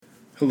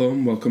Hello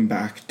and welcome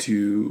back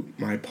to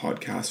my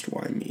podcast,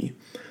 Why Me?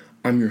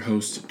 I'm your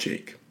host,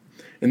 Jake.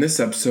 In this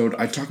episode,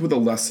 I talk about the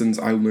lessons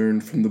I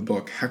learned from the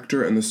book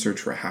Hector and the Search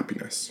for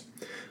Happiness.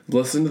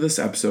 Listen to this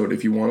episode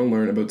if you want to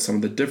learn about some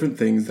of the different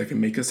things that can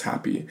make us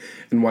happy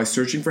and why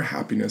searching for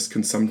happiness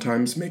can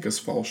sometimes make us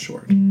fall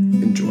short.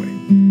 Enjoy.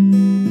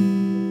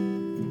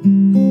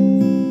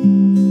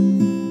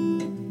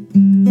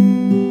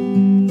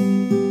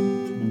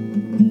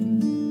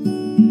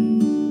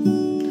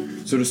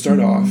 So to start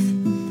off,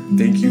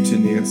 thank you to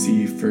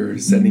Nancy for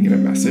sending in a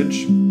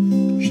message.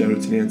 Shout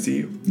out to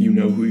Nancy. You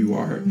know who you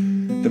are.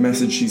 The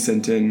message she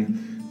sent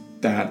in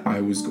that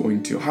I was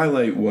going to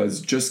highlight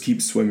was "Just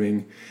keep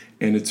swimming,"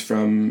 and it's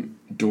from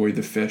Dory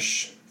the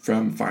fish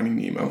from Finding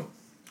Nemo.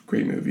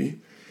 Great movie.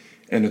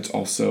 And it's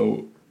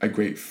also a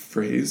great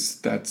phrase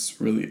that's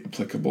really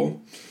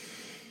applicable.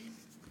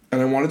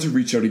 And I wanted to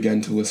reach out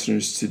again to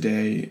listeners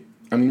today.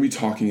 I'm going to be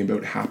talking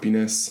about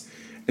happiness.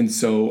 And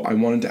so I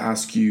wanted to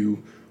ask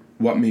you,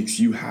 what makes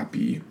you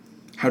happy?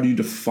 How do you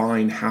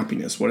define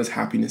happiness? What does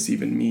happiness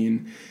even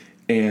mean?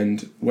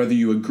 And whether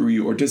you agree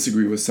or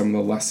disagree with some of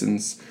the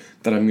lessons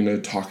that I'm going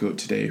to talk about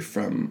today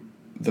from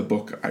the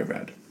book I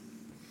read.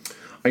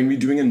 I'm going to be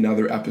doing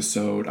another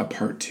episode, a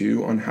part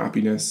 2 on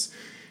happiness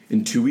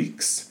in 2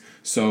 weeks.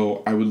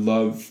 So I would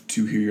love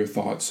to hear your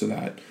thoughts so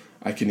that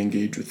I can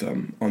engage with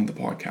them on the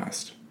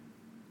podcast.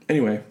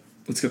 Anyway,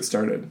 let's get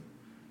started.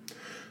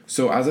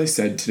 So as I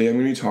said, today I'm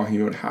going to be talking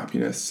about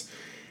happiness.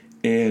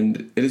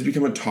 And it has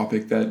become a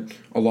topic that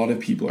a lot of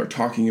people are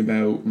talking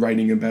about,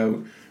 writing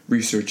about,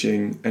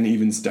 researching, and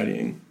even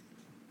studying.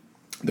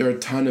 There are a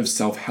ton of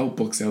self-help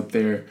books out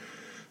there,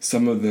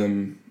 some of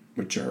them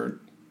which are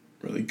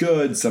really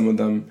good, some of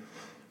them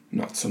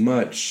not so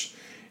much,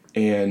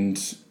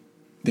 and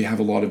they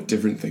have a lot of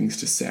different things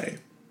to say.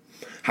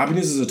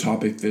 Happiness is a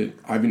topic that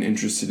I've been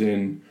interested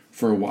in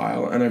for a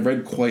while, and I've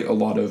read quite a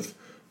lot of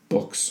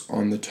books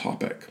on the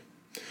topic.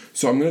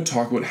 So I'm going to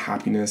talk about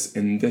happiness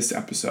in this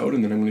episode,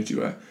 and then I'm going to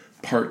do a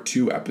part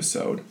 2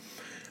 episode.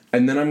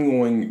 And then I'm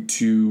going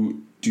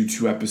to do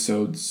 2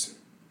 episodes,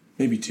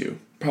 maybe 2,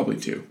 probably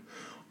 2,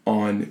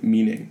 on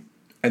meaning.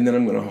 And then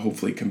I'm going to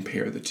hopefully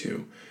compare the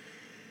two.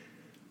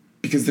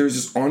 Because there's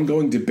this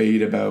ongoing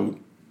debate about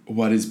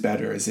what is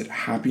better. Is it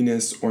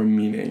happiness or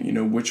meaning? You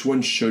know, which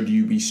one should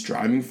you be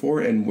striving for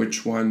and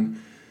which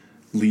one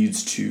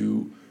leads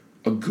to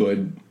a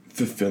good,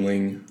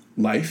 fulfilling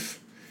life?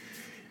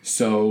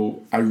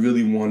 So I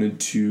really wanted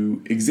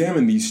to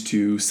examine these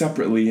two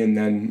separately and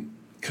then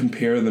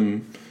compare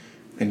them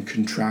and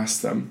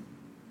contrast them.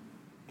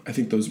 I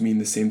think those mean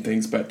the same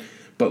things, but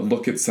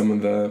look at some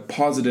of the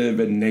positive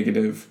and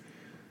negative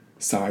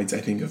sides,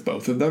 I think, of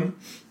both of them.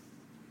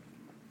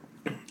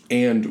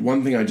 And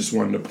one thing I just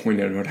wanted to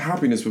point out about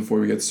happiness before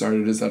we get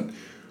started is that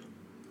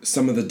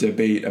some of the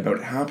debate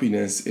about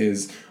happiness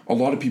is a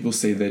lot of people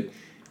say that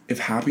if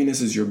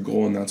happiness is your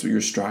goal and that's what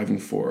you're striving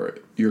for,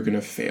 you're going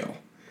to fail.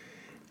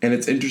 And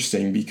it's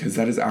interesting because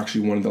that is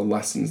actually one of the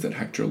lessons that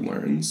Hector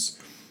learns.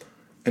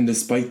 And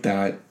despite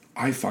that,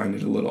 I find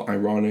it a little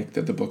ironic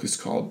that the book is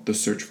called The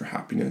Search for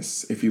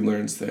Happiness if he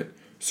learns that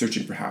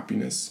searching for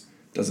happiness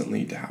doesn't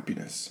lead to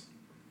happiness.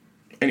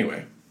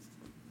 Anyway,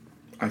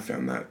 I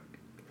found that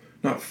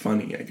not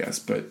funny, I guess,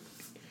 but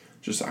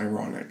just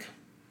ironic.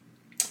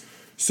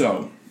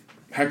 So,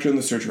 Hector and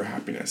the Search for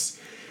Happiness.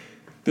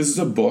 This is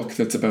a book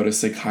that's about a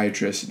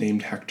psychiatrist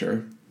named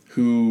Hector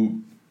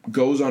who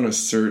goes on a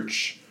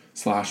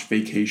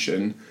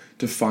search/vacation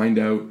to find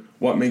out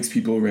what makes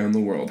people around the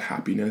world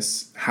happy.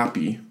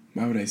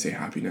 Why would I say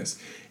happiness?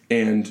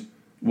 And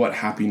what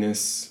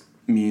happiness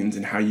means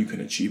and how you can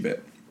achieve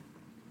it.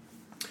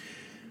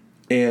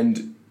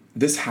 And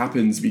this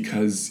happens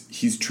because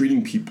he's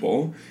treating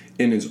people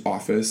in his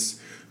office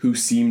who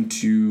seem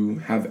to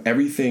have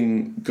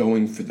everything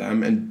going for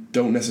them and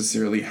don't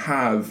necessarily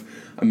have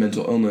a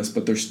mental illness,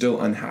 but they're still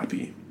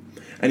unhappy.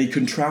 And he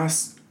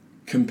contrasts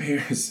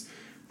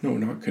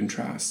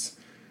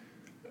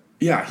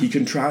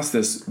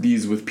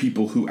these with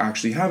people who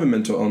actually have a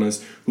mental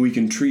illness who he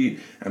can treat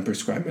and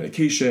prescribe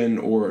medication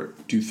or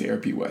do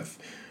therapy with.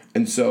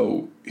 And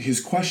so his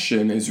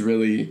question is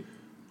really,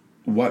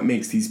 what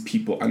makes these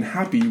people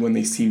unhappy when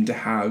they seem to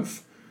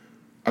have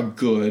a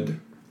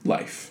good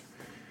life?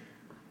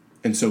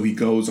 And so he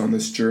goes on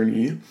this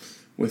journey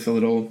with a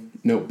little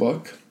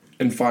notebook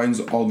and finds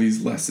all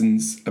these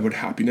lessons about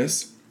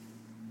happiness.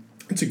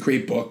 It's a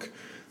great book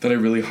that I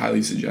really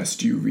highly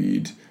suggest you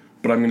read.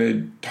 But I'm going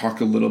to talk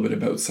a little bit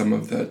about some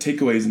of the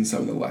takeaways and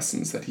some of the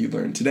lessons that he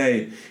learned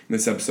today in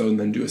this episode and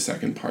then do a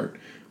second part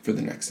for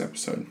the next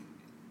episode.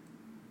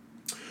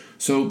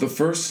 So the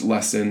first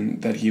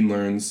lesson that he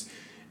learns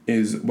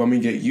is when we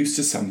get used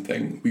to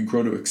something, we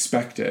grow to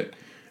expect it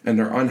and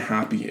are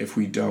unhappy if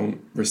we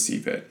don't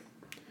receive it.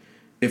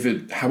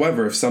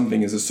 However, if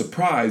something is a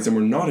surprise and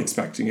we're not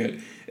expecting it,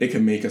 it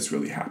can make us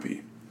really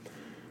happy.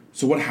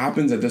 So what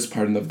happens at this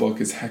part in the book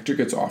is Hector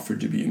gets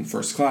offered to be in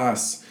first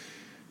class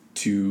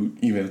to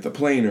even at the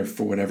plane, or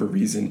for whatever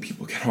reason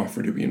people get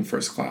offered to be in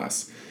first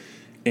class.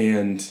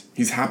 And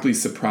he's happily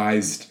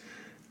surprised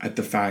at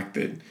the fact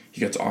that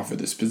he gets offered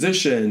this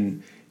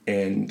position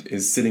and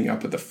is sitting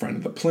up at the front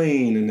of the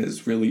plane and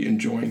is really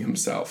enjoying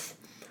himself.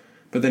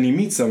 But then he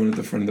meets someone at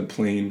the front of the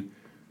plane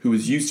who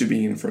is used to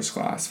being in first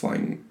class,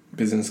 flying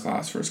business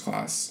class, first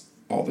class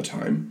all the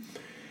time.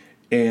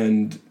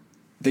 And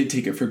they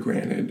take it for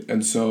granted.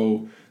 And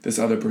so this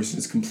other person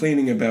is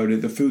complaining about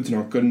it. The food's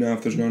not good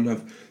enough. There's not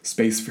enough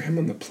space for him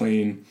on the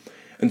plane.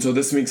 And so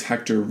this makes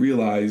Hector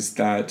realize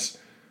that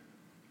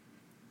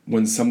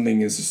when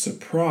something is a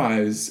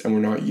surprise and we're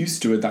not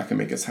used to it, that can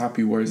make us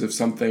happy. Whereas if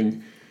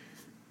something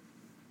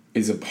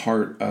is a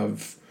part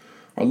of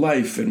our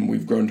life and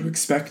we've grown to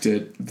expect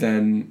it,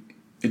 then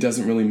it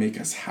doesn't really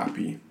make us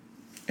happy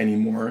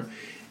anymore.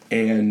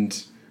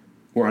 And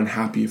we're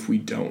unhappy if we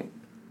don't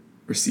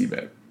receive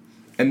it.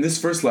 And this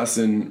first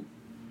lesson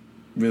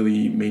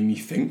really made me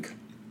think.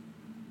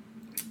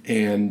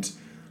 And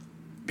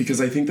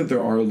because I think that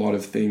there are a lot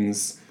of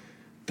things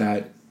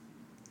that,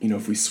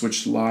 if we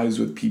switched lives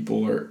with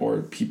people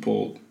or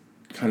people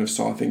kind of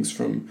saw things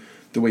from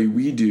the way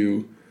we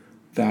do,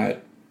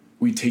 that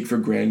we take for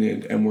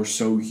granted and we're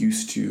so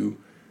used to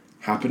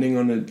happening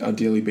on a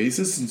daily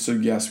basis. And so,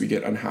 yes, we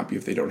get unhappy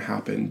if they don't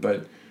happen,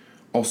 but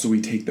also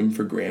we take them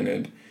for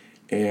granted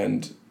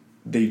and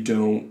they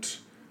don't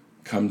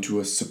come to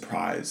us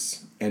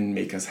surprise and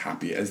make us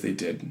happy as they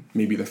did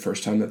maybe the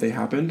first time that they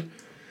happened.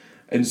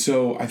 And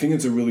so I think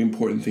it's a really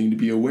important thing to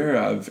be aware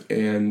of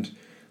and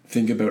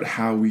think about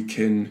how we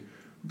can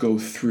go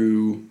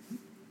through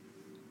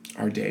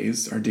our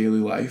days, our daily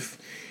life,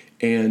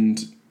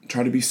 and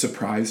try to be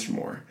surprised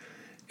more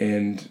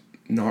and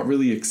not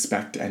really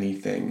expect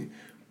anything,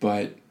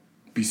 but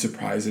be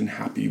surprised and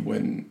happy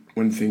when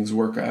things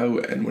work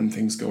out and when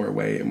things go our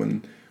way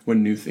and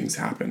when new things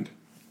happen.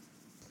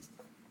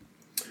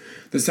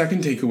 The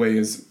second takeaway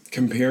is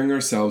comparing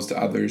ourselves to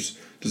others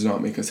does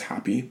not make us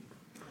happy.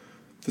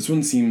 This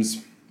one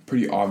seems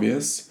pretty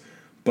obvious,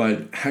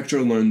 but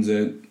Hector learns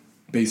it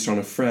based on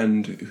a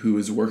friend who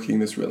is working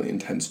this really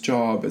intense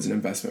job as an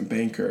investment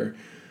banker.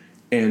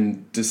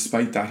 And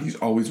despite that, he's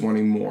always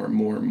wanting more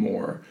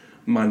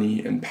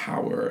money and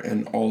power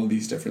and all of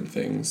these different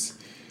things.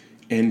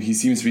 And he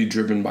seems to be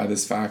driven by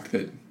this fact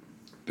that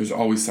there's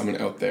always someone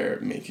out there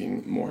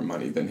making more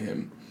money than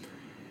him.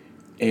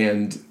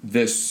 And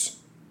this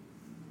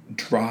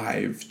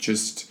drive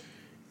just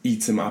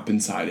eats him up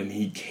inside, and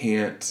he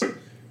can't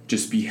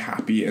just be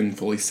happy and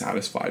fully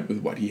satisfied with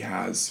what he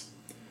has.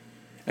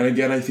 And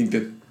again, I think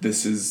that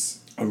this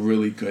is a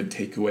really good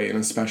takeaway, and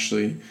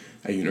especially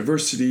at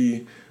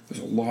university,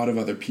 there's a lot of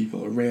other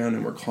people around,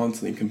 and we're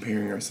constantly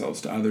comparing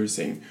ourselves to others,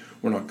 saying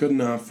we're not good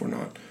enough, we're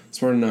not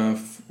smart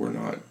enough, we're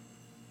not,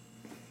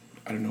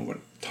 I'm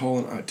tall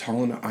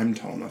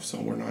enough,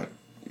 so we're not,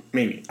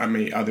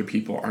 maybe other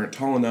people aren't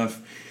tall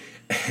enough.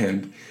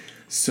 And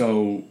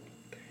so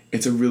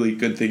it's a really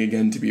good thing,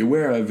 again, to be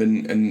aware of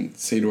and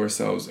say to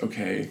ourselves,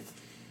 okay,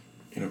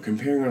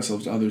 comparing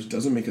ourselves to others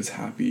doesn't make us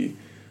happy.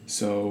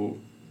 So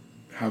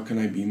how can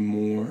I be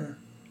more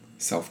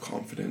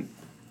self-confident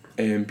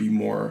and be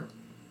more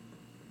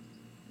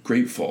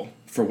grateful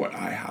for what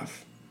I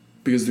have?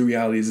 Because the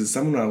reality is that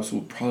someone else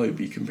will probably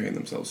be comparing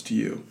themselves to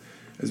you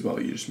as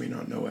well. You just may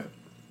not know it.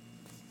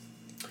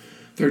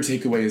 Third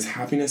takeaway is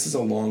happiness is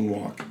a long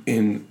walk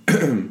in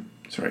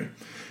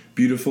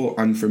beautiful,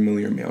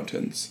 unfamiliar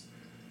mountains.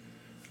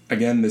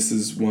 Again, this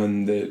is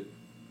one that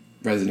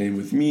resonated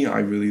with me. I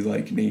really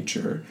like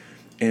nature.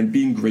 And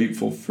being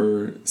grateful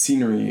for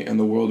scenery and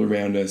the world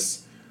around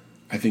us,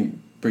 I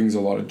think, brings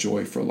a lot of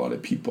joy for a lot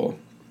of people.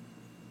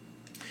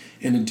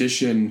 In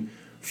addition,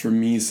 for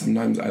me,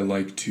 sometimes I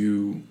like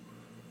to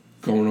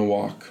go on a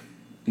walk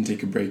and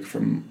take a break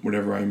from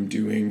whatever I'm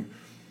doing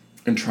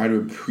and try to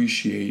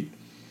appreciate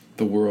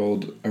the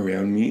world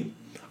around me.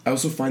 I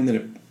also find that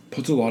it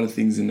puts a lot of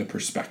things into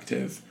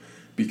perspective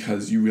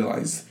because you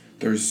realize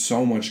there's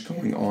so much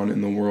going on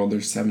in the world.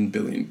 There's 7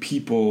 billion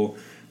people.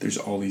 There's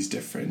all these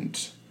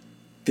different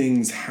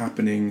things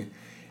happening,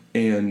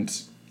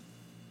 and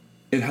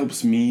it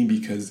helps me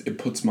because it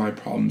puts my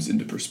problems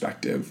into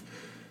perspective.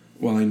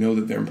 While I know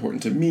that they're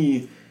important to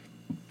me,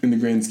 in the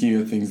grand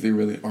scheme of things, they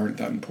really aren't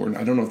that important.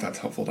 I don't know if that's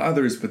helpful to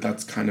others, but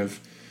that's kind of,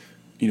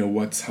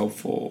 what's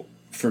helpful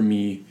for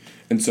me.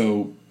 And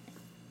so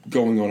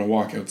going on a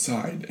walk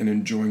outside and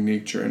enjoying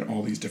nature and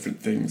all these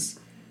different things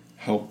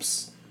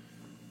helps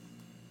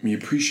me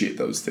appreciate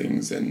those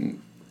things and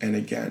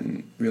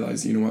again,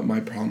 realize, my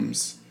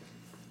problems,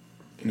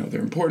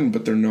 they're important,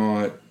 but they're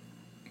not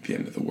the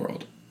end of the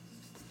world.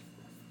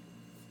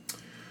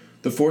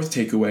 The fourth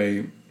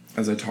takeaway,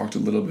 as I talked a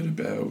little bit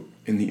about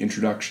in the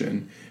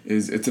introduction,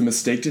 is it's a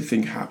mistake to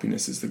think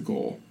happiness is the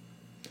goal.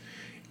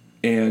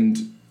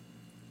 And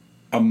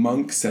a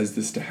monk says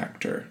this to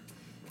Hector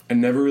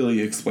and never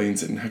really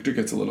explains it, and Hector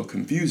gets a little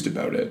confused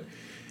about it.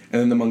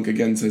 And then the monk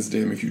again says to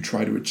him, if you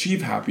try to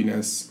achieve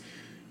happiness,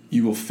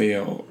 you will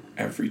fail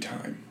every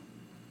time.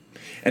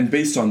 And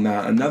based on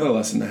that, another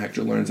lesson that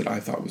Hector learns that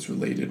I thought was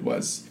related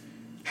was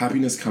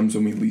happiness comes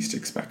when we least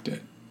expect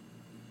it.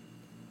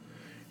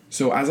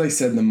 So as I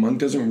said, the monk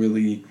doesn't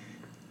really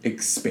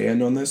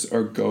expand on this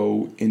or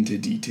go into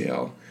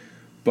detail,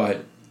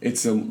 but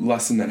it's a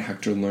lesson that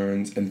Hector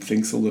learns and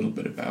thinks a little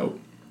bit about.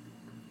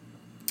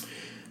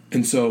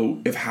 And so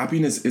if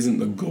happiness isn't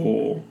the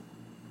goal,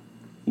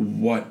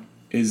 what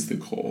is the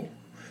goal?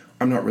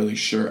 I'm not really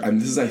sure. And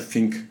this is, I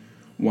think,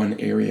 one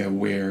area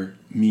where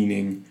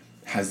meaning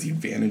has the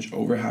advantage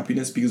over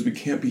happiness, because we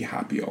can't be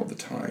happy all the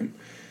time.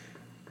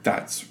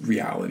 That's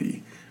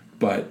reality.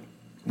 But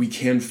we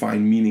can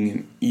find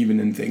meaning even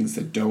in things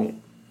that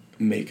don't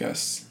make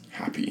us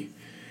happy.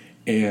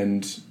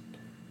 And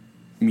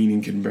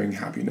meaning can bring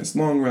happiness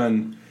long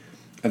run.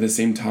 At the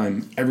same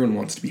time, everyone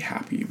wants to be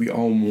happy. We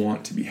all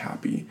want to be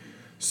happy.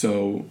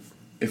 So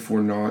if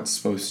we're not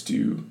supposed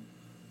to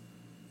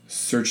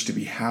search to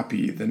be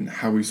happy, then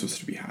how are we supposed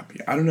to be happy?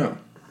 I don't know.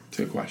 It's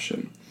a good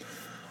question.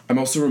 I'm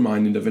also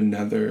reminded of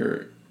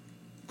another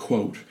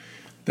quote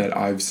that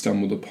I've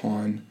stumbled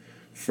upon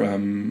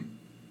from,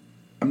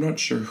 I'm not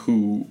sure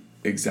who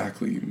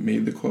exactly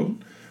made the quote,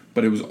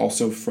 but it was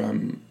also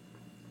from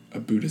a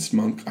Buddhist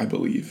monk, I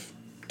believe.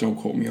 Don't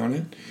quote me on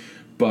it.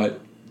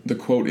 But the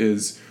quote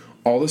is,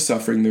 "All the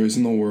suffering there is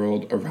in the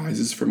world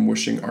arises from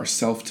wishing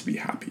ourselves to be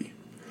happy.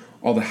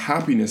 All the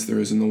happiness there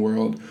is in the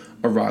world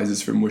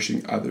arises from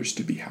wishing others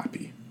to be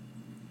happy."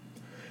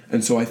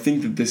 And so I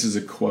think that this is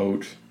a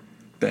quote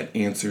that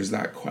answers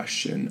that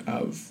question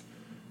of,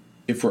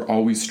 if we're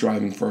always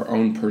striving for our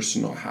own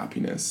personal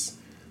happiness,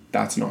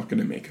 that's not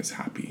going to make us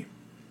happy.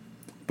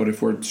 But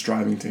if we're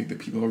striving to make the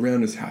people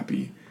around us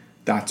happy,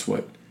 that's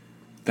what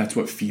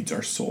feeds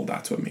our soul.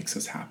 That's what makes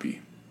us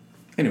happy.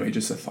 Anyway,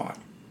 just a thought.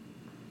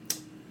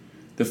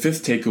 The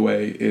fifth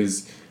takeaway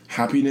is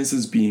happiness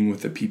is being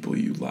with the people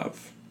you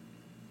love.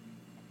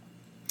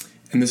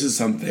 And this is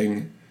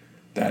something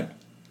that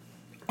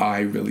I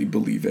really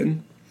believe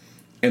in.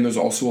 And there's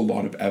also a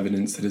lot of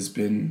evidence that has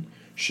been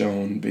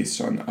shown based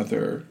on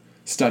other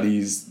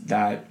studies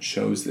that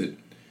shows that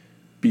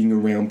being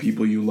around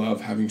people you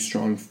love, having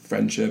strong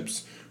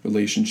friendships,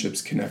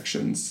 relationships,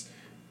 connections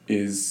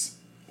is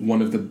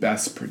one of the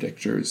best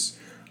predictors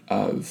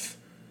of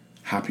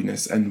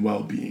happiness and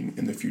well-being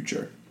in the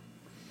future.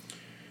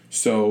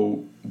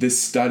 So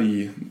this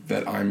study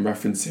that I'm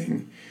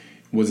referencing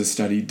was a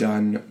study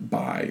done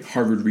by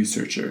Harvard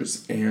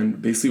researchers, and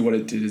basically what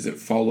it did is it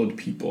followed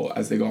people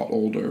as they got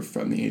older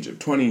from the age of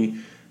 20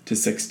 to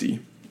 60.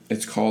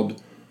 It's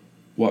called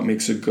What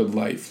Makes a Good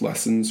Life?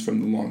 Lessons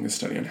from the Longest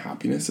Study on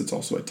Happiness. It's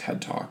also a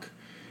TED Talk.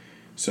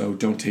 So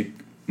don't take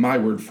my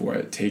word for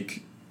it,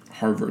 take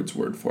Harvard's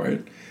word for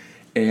it.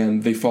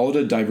 And they followed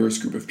a diverse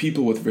group of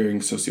people with varying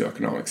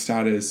socioeconomic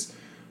status,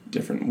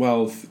 different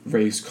wealth,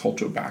 race,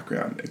 cultural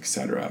background,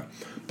 etc.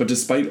 But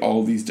despite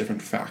all these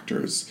different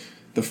factors,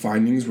 the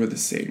findings were the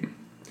same.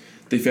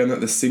 They found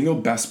that the single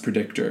best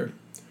predictor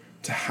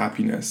to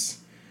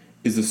happiness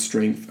is the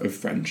strength of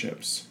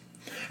friendships.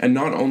 And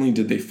not only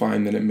did they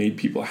find that it made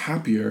people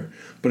happier,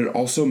 but it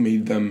also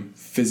made them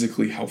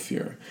physically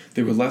healthier.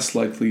 They were less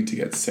likely to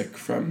get sick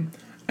from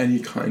any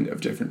kind of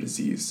different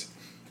disease.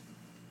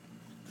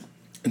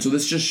 And so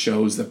this just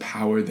shows the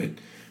power that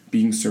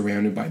being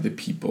surrounded by the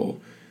people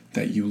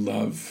that you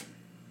love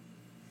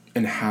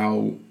and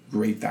how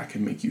great that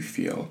can make you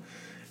feel.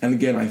 And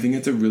again, I think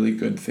it's a really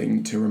good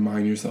thing to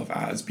remind yourself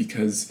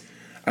because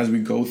as we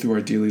go through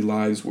our daily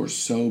lives, we're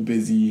so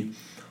busy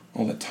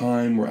all the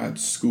time, we're at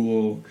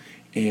school,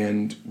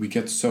 and we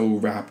get so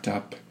wrapped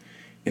up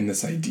in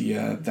this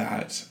idea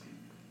that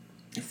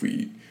if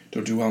we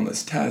don't do well on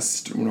this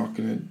test, we're not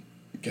going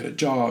to get a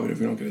job, and if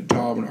we don't get a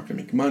job, we're not going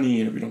to make money,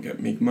 and if we don't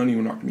make money,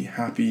 we're not going to be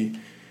happy.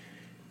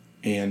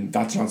 And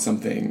that's not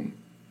something,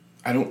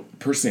 I don't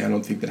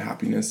think that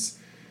happiness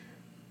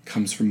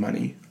comes from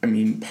money. I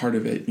mean, part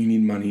of it, you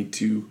need money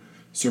to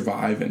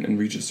survive and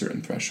reach a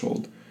certain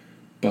threshold.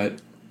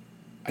 But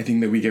I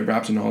think that we get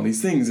wrapped in all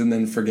these things and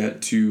then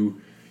forget to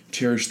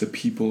cherish the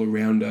people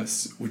around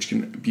us, which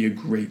can be a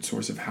great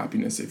source of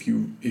happiness if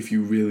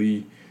you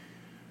really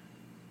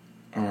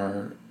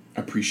are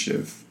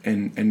appreciative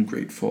and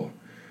grateful.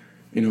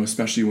 You know,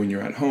 especially when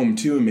you're at home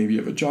too, and maybe you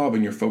have a job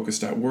and you're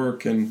focused at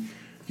work and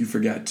you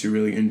forget to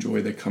really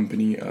enjoy the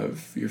company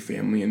of your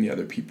family and the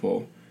other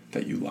people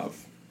that you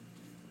love.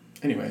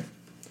 Anyway,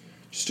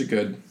 just a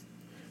good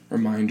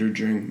reminder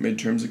during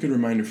midterms, a good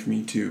reminder for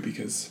me too,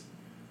 because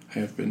I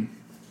have been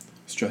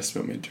stressed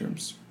about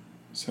midterms.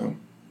 So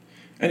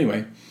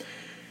anyway,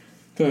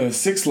 the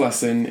sixth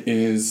lesson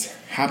is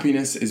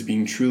happiness is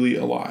being truly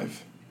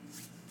alive.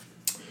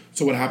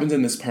 So what happens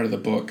in this part of the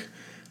book,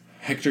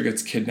 Hector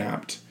gets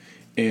kidnapped,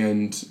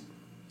 and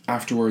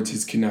afterwards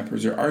his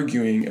kidnappers are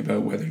arguing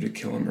about whether to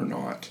kill him or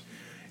not.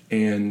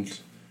 And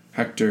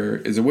Hector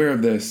is aware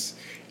of this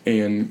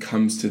and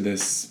comes to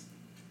this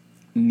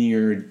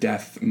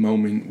near-death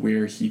moment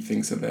where he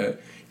thinks that the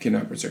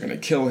kidnappers are going to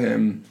kill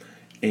him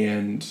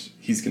and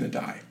he's going to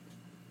die.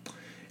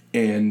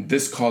 And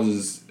this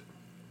causes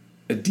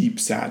a deep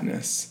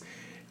sadness,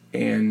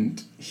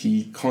 and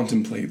he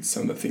contemplates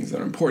some of the things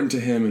that are important to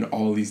him and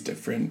all these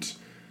different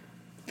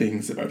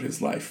things about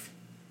his life.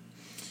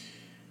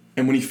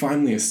 And when he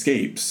finally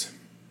escapes,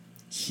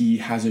 he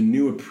has a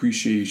new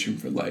appreciation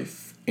for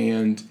life,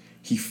 and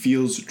he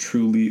feels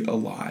truly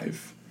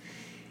alive.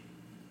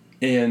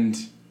 And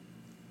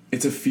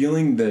it's a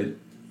feeling that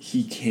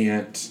he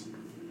can't,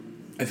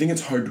 I think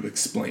it's hard to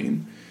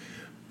explain,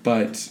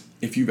 but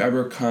if you've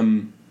ever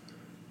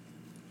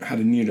had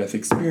a near-death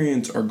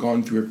experience or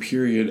gone through a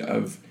period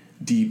of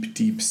deep,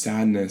 deep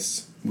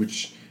sadness,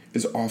 which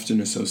is often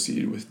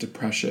associated with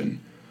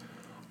depression,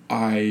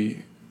 I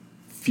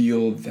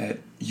feel that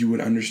you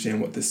would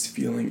understand what this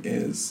feeling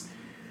is,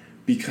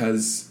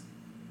 because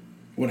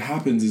what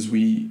happens is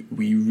we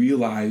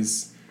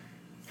realize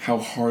how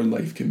hard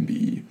life can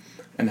be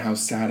and how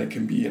sad it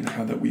can be and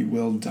how that we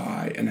will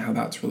die and how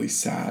that's really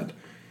sad.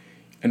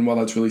 And while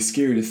that's really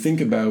scary to think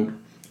about,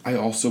 I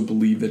also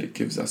believe that it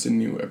gives us a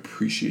new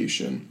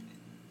appreciation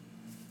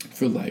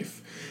for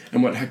life.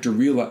 And what Hector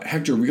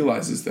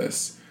realizes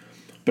this,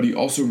 but he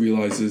also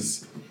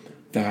realizes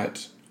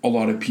that a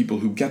lot of people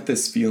who get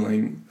this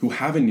feeling, who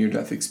have a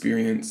near-death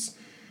experience,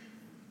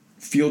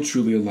 feel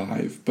truly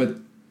alive, but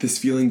this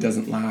feeling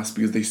doesn't last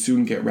because they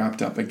soon get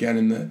wrapped up again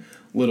in the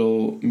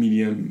little,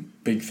 medium,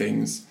 big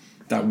things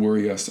that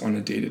worry us on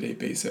a day-to-day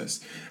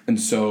basis. And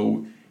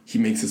so he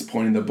makes his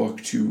point in the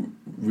book to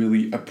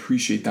really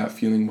appreciate that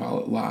feeling while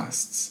it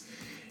lasts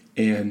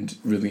and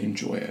really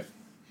enjoy it.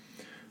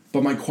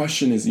 But my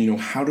question is,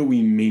 how do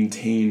we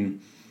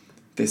maintain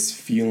this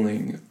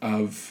feeling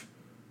of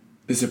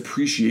this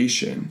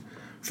appreciation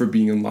for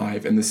being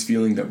alive and this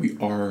feeling that we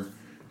are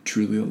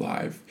truly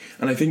alive?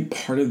 And I think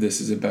part of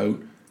this is about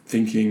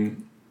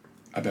thinking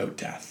about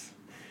death.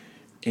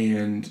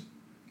 And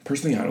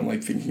personally, I don't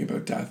like thinking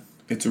about death.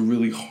 It's a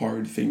really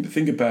hard thing to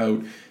think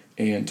about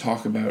and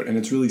talk about, and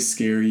it's really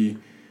scary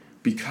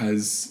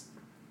because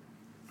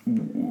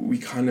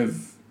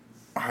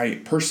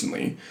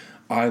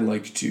I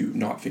like to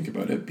not think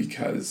about it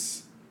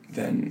because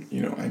then,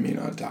 I may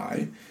not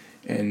die,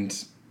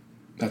 and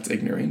that's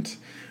ignorant,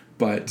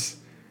 but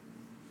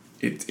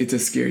it's a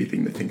scary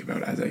thing to think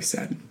about, as I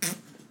said.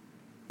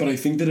 But I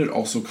think that it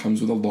also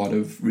comes with a lot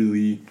of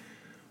really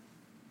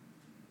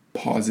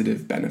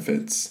positive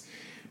benefits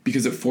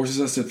because it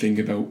forces us to think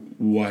about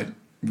what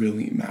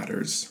really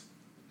matters.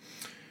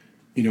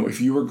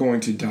 If you were going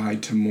to die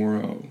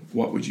tomorrow,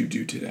 what would you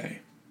do today?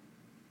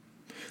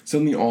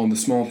 Suddenly all the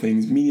small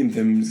things, medium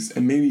things,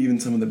 and maybe even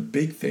some of the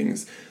big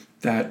things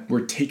that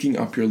were taking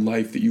up your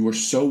life that you were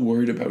so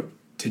worried about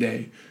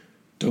today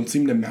don't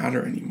seem to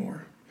matter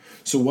anymore.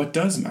 So what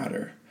does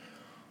matter?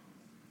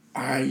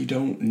 I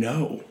don't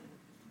know.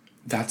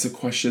 That's a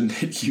question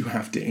that you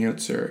have to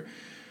answer.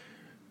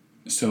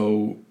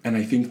 So, and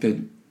I think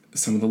that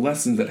some of the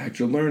lessons that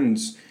Hector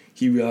learns,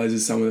 he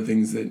realizes some of the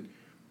things that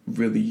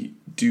really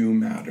do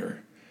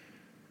matter.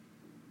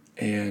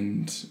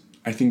 And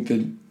I think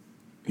that,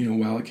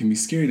 while it can be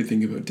scary to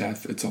think about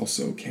death, it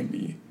also can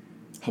be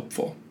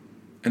helpful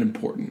and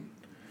important.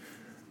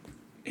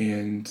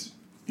 And,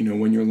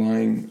 when you're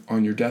lying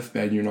on your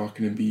deathbed, you're not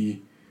going to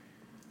be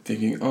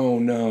thinking, oh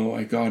no,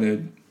 I got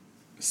a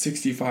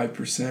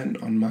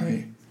 65% on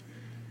my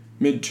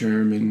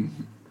midterm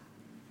in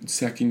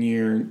second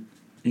year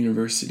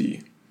university.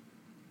 I'm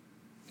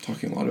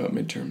talking a lot about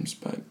midterms,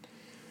 but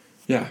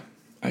yeah,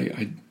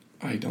 I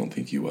don't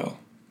think you will.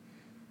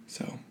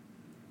 So,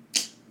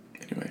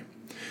 anyway.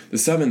 The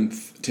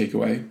seventh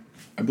takeaway,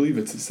 I believe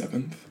it's the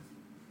seventh.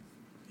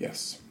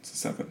 Yes, it's the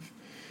seventh.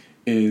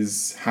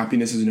 Is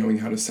happiness is knowing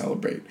how to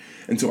celebrate.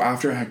 And so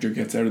after Hector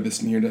gets out of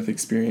this near-death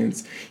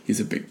experience, he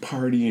has a big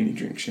party and he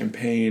drinks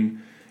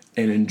champagne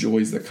and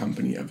enjoys the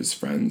company of his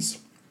friends,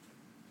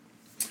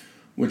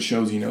 which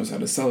shows he knows how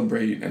to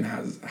celebrate and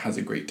has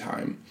a great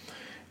time.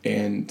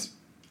 And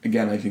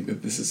again, I think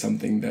that this is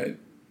something that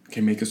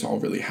can make us all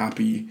really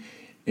happy,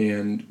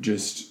 and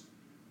just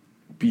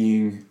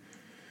being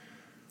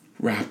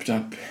wrapped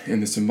up in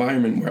this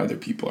environment where other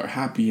people are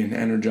happy and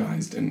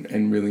energized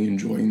and really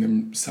enjoying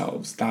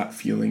themselves. That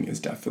feeling is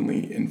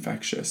definitely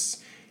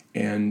infectious,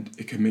 and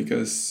it can make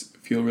us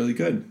feel really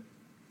good.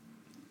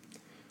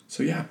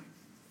 So yeah,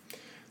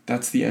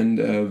 that's the end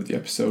of the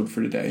episode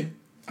for today.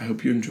 I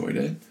hope you enjoyed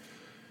it.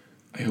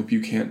 I hope you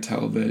can't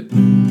tell that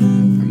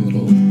I'm a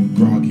little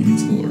groggy.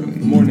 It's a little early in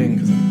the morning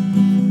because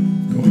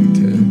I'm going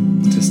to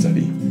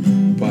study,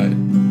 but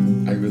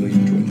I really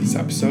enjoyed this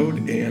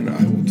episode, and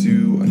I will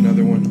do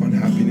another one on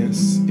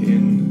happiness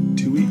in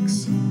 2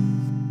 weeks.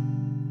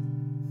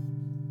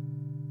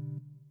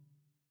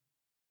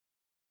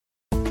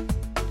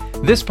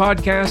 This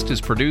podcast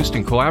is produced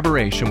in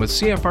collaboration with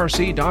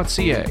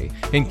CFRC.ca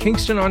in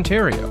Kingston,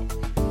 Ontario.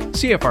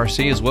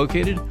 CFRC is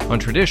located on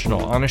traditional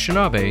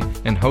Anishinaabe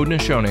and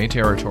Haudenosaunee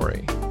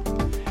territory.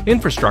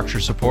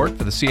 Infrastructure support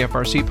for the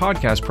CFRC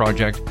podcast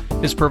project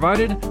is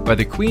provided by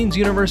the Queen's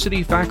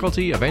University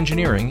Faculty of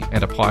Engineering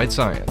and Applied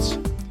Science.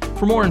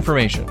 For more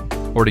information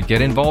or to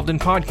get involved in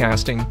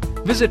podcasting,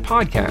 visit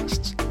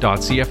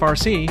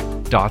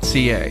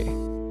podcasts.cfrc.ca.